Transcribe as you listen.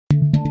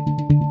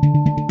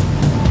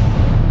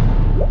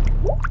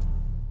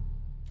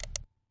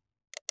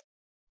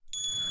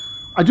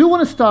I do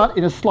want to start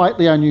in a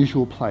slightly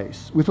unusual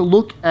place with a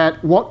look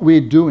at what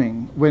we're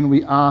doing when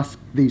we ask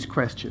these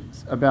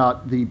questions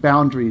about the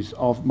boundaries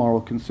of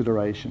moral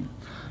consideration.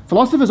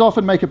 Philosophers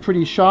often make a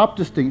pretty sharp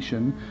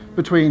distinction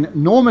between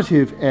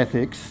normative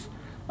ethics,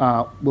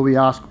 where we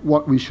ask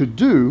what we should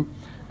do,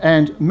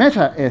 and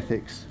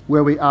meta-ethics,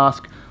 where we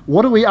ask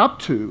what are we up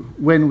to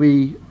when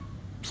we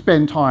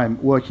spend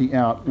time working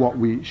out what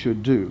we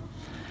should do.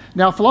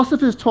 Now,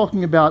 philosophers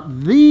talking about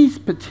these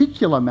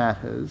particular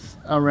matters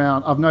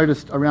around, I've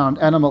noticed around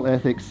animal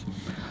ethics,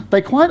 they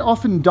quite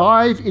often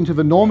dive into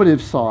the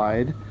normative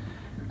side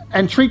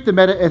and treat the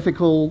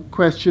meta-ethical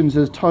questions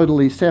as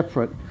totally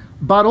separate,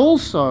 but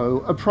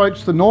also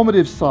approach the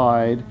normative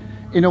side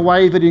in a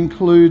way that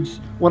includes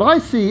what I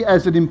see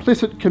as an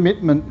implicit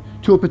commitment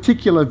to a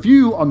particular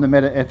view on the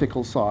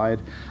meta-ethical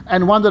side,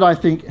 and one that I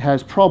think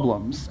has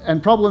problems,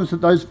 and problems that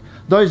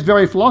those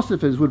very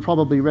philosophers would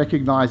probably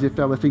recognise if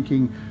they were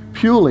thinking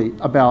purely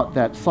about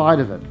that side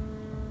of it.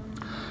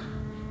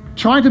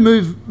 Trying to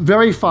move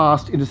very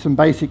fast into some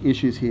basic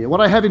issues here. What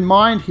I have in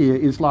mind here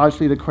is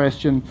largely the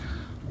question,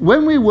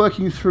 when we're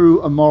working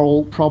through a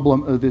moral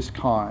problem of this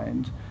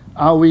kind,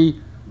 are we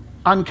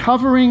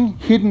uncovering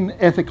hidden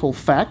ethical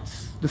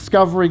facts,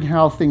 discovering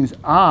how things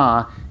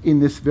are in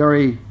this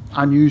very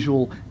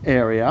unusual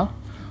area,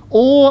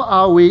 or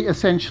are we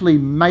essentially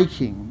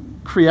making,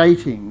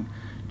 creating,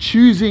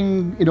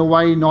 choosing in a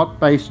way not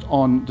based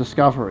on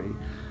discovery?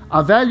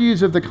 Are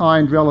values of the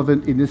kind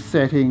relevant in this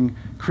setting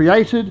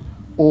created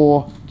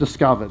or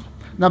discovered?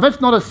 Now,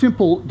 that's not a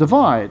simple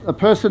divide. A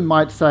person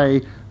might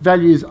say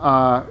values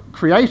are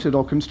created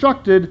or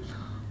constructed,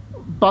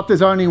 but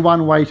there's only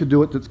one way to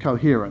do it that's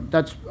coherent.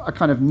 That's a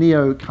kind of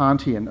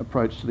neo-Kantian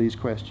approach to these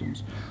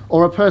questions.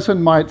 Or a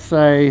person might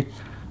say,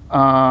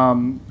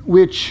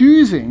 we're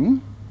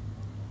choosing,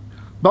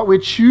 but we're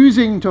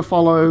choosing to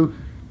follow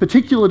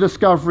particular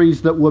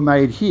discoveries that were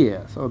made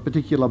here, so a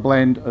particular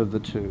blend of the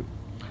two.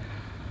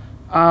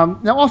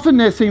 Now, often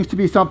there seems to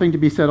be something to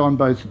be said on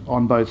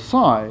both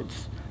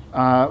sides.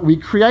 We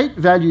create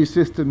value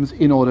systems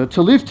in order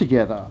to live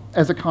together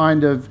as a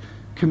kind of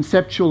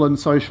conceptual and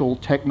social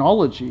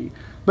technology,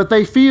 but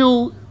they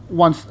feel,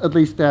 once at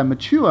least they're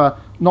mature,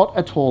 not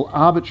at all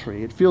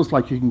arbitrary. It feels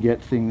like you can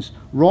get things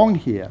wrong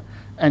here,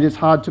 and it's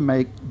hard to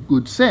make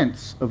good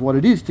sense of what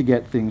it is to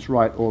get things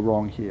right or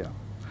wrong here.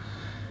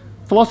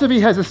 Philosophy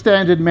has a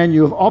standard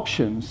menu of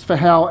options for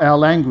how our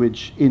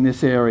language in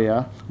this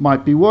area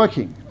might be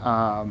working.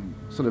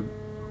 Sort of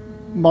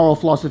moral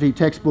philosophy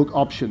textbook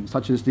options,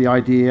 such as the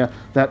idea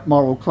that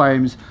moral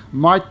claims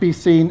might be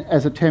seen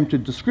as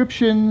attempted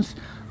descriptions,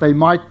 they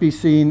might be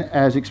seen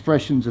as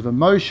expressions of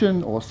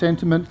emotion or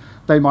sentiment,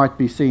 they might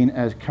be seen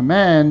as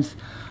commands.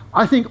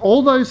 I think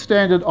all those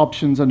standard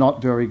options are not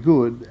very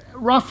good,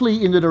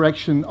 roughly in the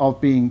direction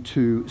of being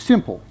too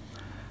simple.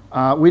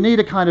 We need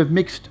a kind of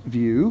mixed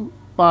view,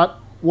 but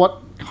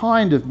what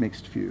kind of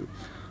mixed view?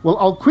 Well,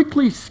 I'll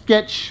quickly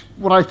sketch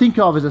what I think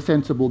of as a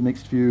sensible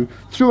mixed view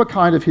through a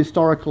kind of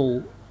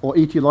historical or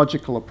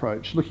etiological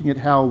approach, looking at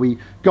how we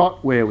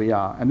got where we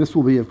are, and this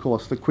will be, of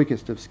course, the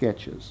quickest of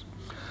sketches.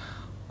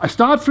 I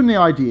start from the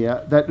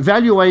idea that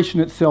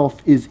valuation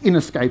itself is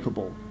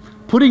inescapable.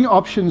 Putting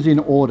options in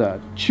order,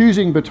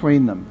 choosing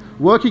between them,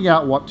 working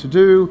out what to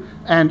do,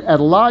 and at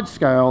a large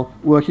scale,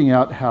 working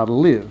out how to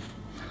live.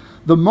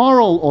 The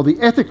moral or the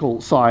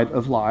ethical side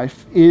of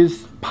life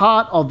is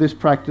part of this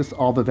practice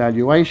of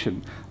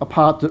evaluation, a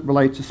part that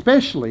relates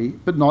especially,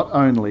 but not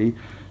only,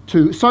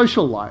 to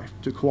social life,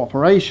 to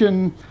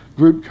cooperation,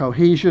 group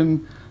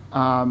cohesion,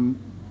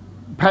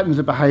 patterns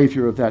of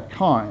behaviour of that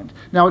kind.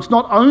 Now, it's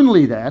not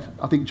only that,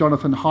 I think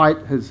Jonathan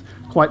Haidt has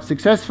quite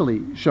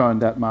successfully shown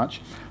that much,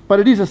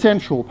 but it is a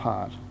central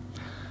part.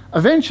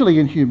 Eventually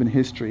in human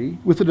history,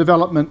 with the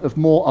development of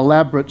more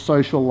elaborate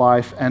social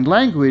life and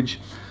language,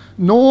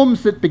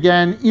 norms that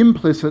began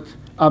implicit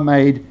are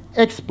made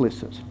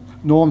explicit.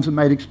 Norms are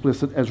made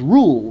explicit as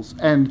rules,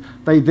 and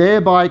they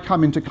thereby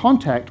come into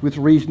contact with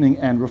reasoning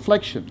and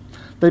reflection.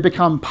 They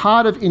become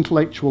part of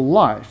intellectual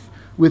life,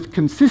 with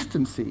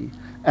consistency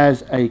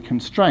as a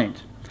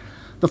constraint.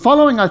 The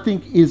following, I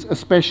think, is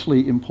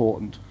especially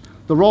important.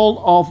 The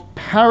role of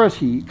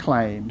parity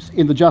claims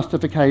in the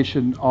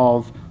justification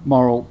of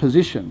moral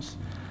positions.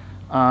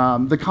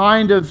 The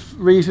kind of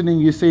reasoning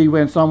you see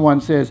when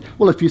someone says,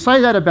 well, if you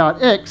say that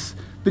about X,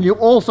 then you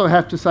also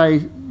have to say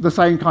the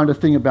same kind of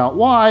thing about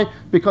Y,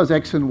 because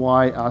X and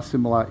Y are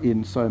similar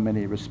in so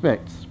many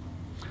respects.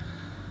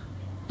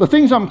 The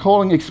things I'm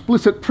calling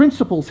explicit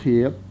principles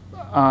here,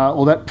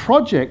 or that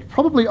project,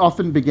 probably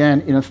often began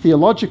in a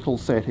theological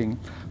setting,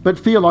 but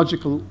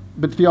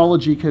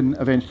theology can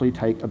eventually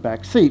take a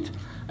back seat.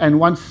 And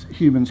once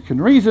humans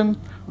can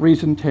reason,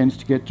 reason tends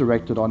to get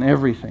directed on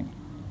everything.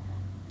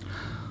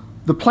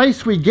 The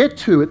place we get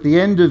to at the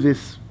end of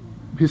this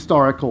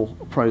historical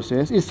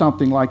process is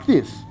something like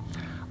this.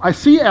 I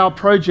see our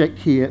project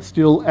here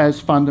still as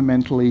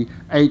fundamentally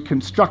a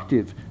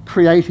constructive,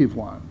 creative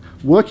one,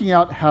 working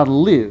out how to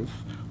live,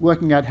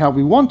 working out how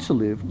we want to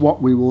live,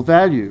 what we will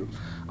value.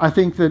 I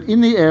think that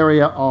in the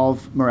area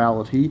of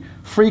morality,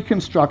 free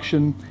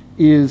construction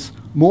is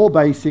more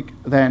basic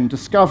than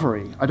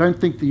discovery. I don't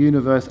think the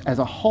universe as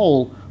a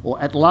whole or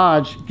at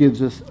large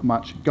gives us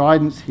much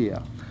guidance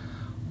here.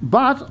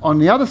 But on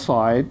the other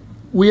side,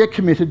 we are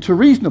committed to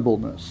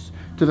reasonableness,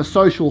 to the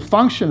social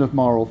function of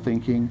moral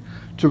thinking,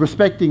 to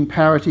respecting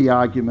parity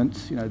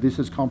arguments, this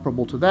is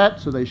comparable to that,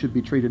 so they should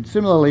be treated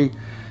similarly,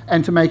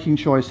 and to making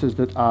choices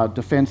that are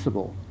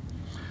defensible.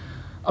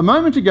 A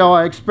moment ago,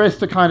 I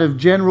expressed a kind of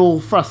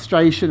general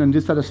frustration and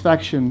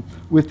dissatisfaction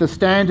with the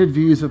standard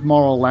views of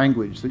moral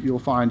language that you'll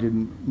find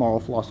in moral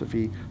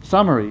philosophy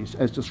summaries,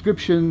 as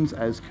descriptions,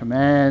 as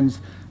commands,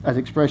 as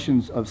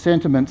expressions of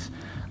sentiments.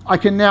 I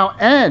can now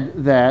add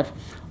that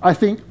I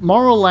think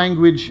moral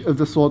language of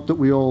the sort that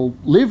we all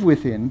live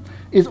within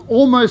is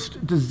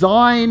almost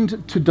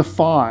designed to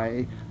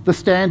defy the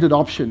standard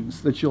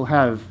options that you'll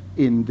have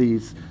in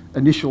these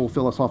initial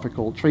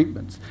philosophical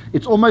treatments.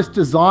 It's almost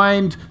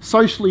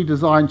socially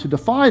designed to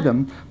defy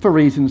them for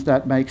reasons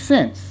that make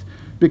sense,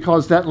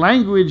 because that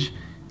language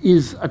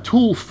is a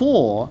tool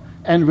for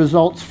and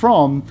results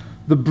from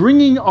the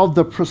bringing of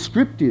the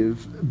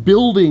prescriptive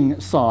building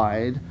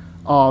side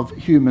of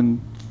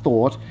human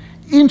thought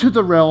into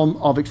the realm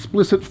of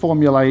explicit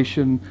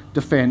formulation,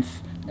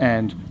 defense,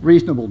 and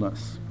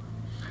reasonableness.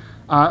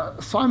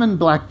 Simon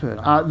Blackburn.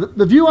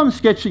 The view I'm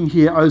sketching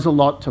here owes a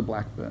lot to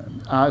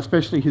Blackburn,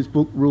 especially his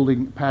book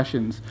Ruling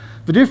Passions.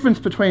 The difference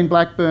between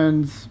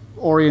Blackburn's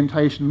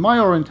orientation and my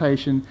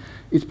orientation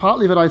is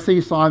partly that I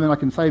see Simon, I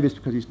can say this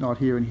because he's not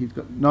here and he's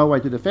got no way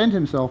to defend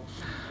himself,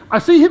 I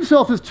see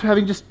himself as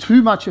having just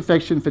too much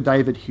affection for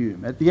David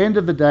Hume. At the end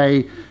of the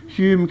day,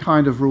 Hume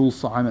kind of rules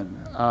Simon.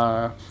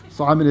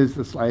 Simon is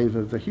the slave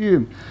of the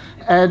Hume.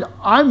 And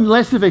I'm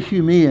less of a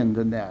Humean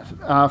than that.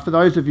 For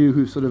those of you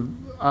who sort of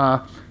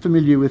are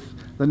familiar with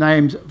the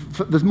names,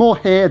 there's more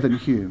hair than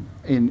Hume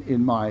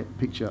in my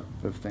picture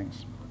of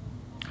things.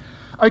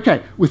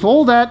 Okay, with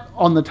all that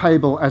on the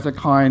table as a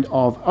kind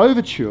of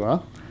overture,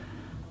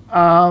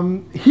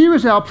 here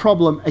is our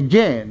problem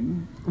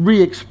again,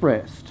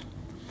 re-expressed.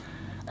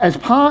 As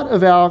part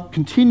of our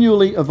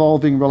continually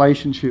evolving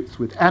relationships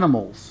with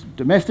animals,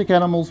 domestic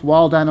animals,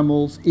 wild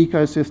animals,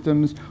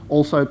 ecosystems,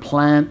 also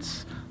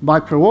plants,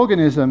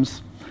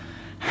 microorganisms,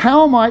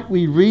 how might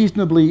we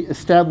reasonably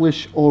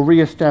establish or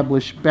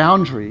re-establish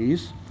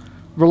boundaries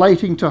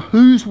relating to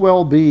whose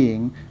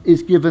well-being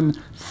is given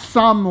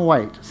some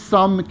weight,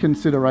 some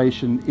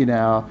consideration in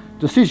our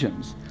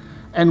decisions,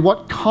 and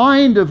what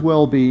kind of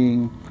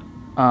well-being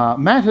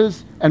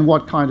matters and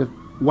what kind of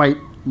weight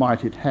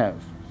might it have?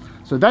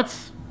 So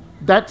that's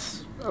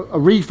a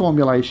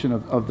reformulation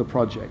of the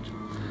project.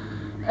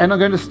 And I'm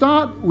going to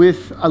start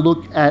with a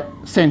look at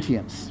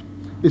sentience.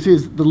 This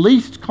is the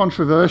least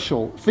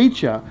controversial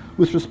feature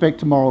with respect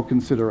to moral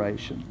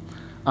consideration.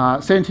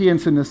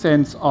 Sentience in the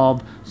sense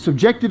of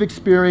subjective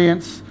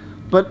experience,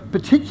 but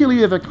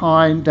particularly of a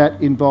kind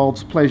that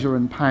involves pleasure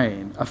and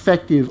pain,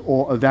 affective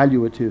or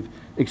evaluative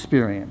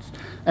experience.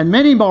 And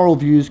many moral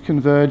views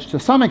converge to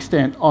some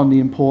extent on the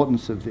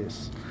importance of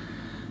this.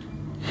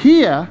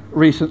 Here,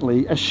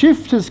 recently, a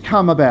shift has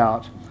come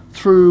about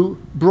through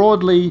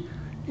broadly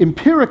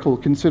empirical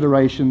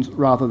considerations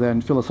rather than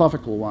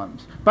philosophical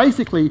ones.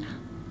 Basically,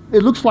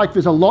 it looks like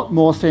there's a lot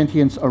more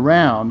sentience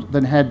around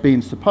than had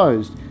been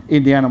supposed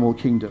in the animal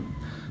kingdom.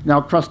 Now,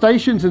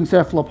 crustaceans and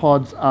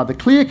cephalopods are the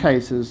clear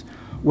cases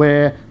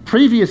where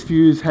previous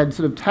views had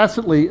sort of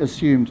tacitly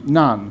assumed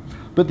none,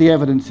 but the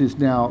evidence is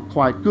now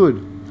quite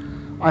good.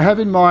 I have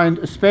in mind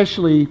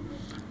especially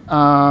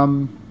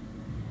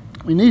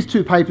these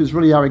two papers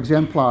really are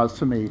exemplars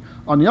for me.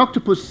 On the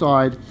octopus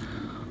side,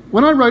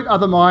 when I wrote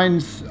Other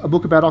Minds, a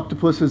book about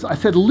octopuses, I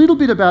said a little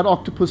bit about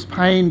octopus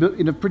pain, but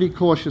in a pretty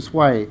cautious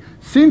way.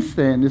 Since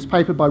then, this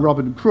paper by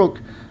Robin Crook,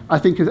 I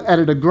think, has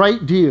added a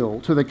great deal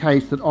to the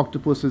case that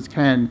octopuses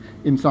can,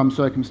 in some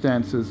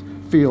circumstances,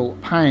 feel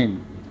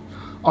pain.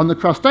 On the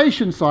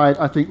crustacean side,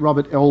 I think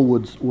Robert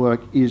Elwood's work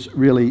is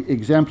really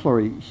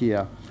exemplary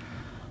here.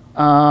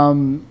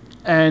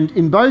 And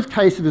in both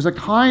cases, there's a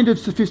kind of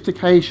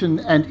sophistication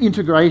and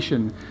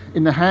integration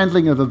in the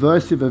handling of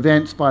aversive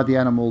events by the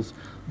animals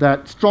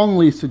that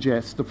strongly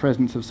suggests the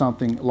presence of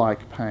something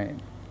like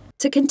pain.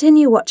 To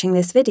continue watching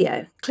this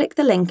video, click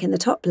the link in the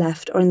top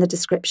left or in the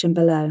description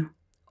below.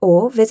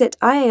 Or visit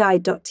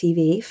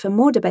iai.tv for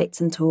more debates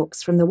and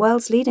talks from the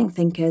world's leading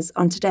thinkers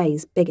on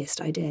today's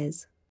biggest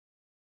ideas.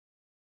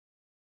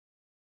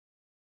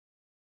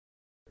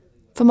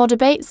 For more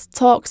debates,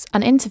 talks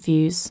and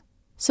interviews,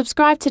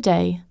 subscribe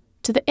today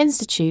to the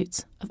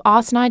Institute of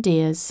Art and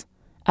Ideas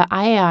at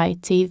IAI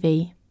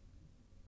TV.